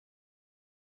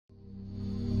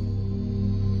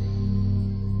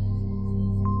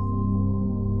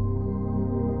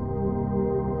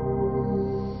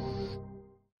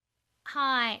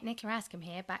Hi, Nicola Ascombe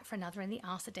here, back for another in the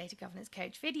Ask the Data Governance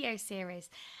Coach video series.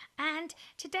 And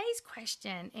today's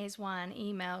question is one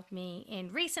emailed me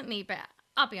in recently, but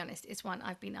I'll be honest, it's one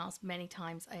I've been asked many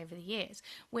times over the years,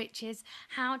 which is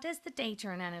how does the data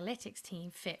and analytics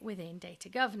team fit within data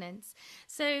governance?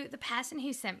 So the person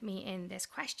who sent me in this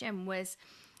question was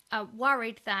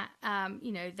worried that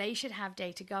they should have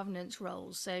data governance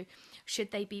roles. So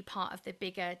should they be part of the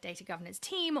bigger data governance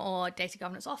team or data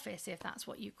governance office, if that's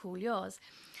what you call yours?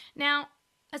 Now,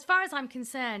 as far as I'm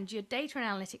concerned, your data and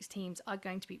analytics teams are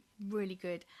going to be really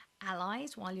good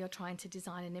allies while you're trying to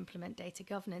design and implement data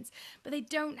governance, but they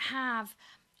don't have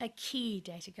a key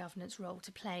data governance role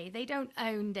to play. They don't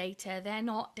own data, they're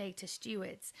not data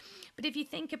stewards. But if you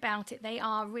think about it, they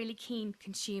are really keen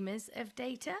consumers of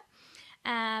data.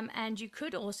 And you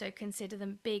could also consider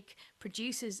them big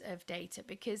producers of data,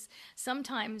 because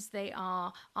sometimes they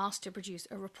are asked to produce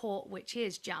a report which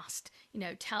is just,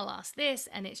 tell us this,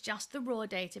 and it's just the raw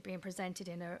data being presented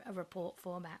in a report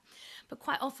format. But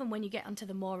quite often when you get onto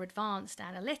the more advanced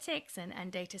analytics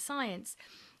and data science,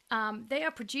 they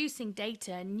are producing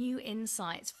data, new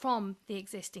insights from the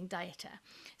existing data.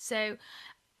 So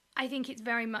I think it's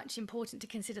very much important to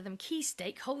consider them key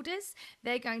stakeholders.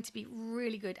 They're going to be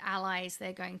really good allies.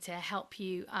 They're going to help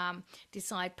you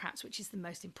decide perhaps which is the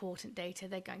most important data.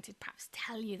 They're going to perhaps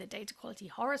tell you the data quality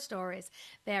horror stories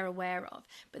they're aware of.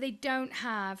 But they don't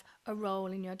have a role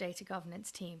in your data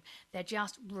governance team. They're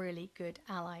just really good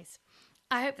allies.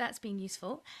 I hope that's been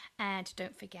useful, and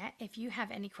don't forget, if you have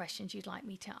any questions you'd like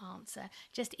me to answer,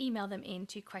 just email them in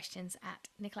to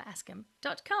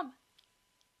questions@nicolaascombe.com.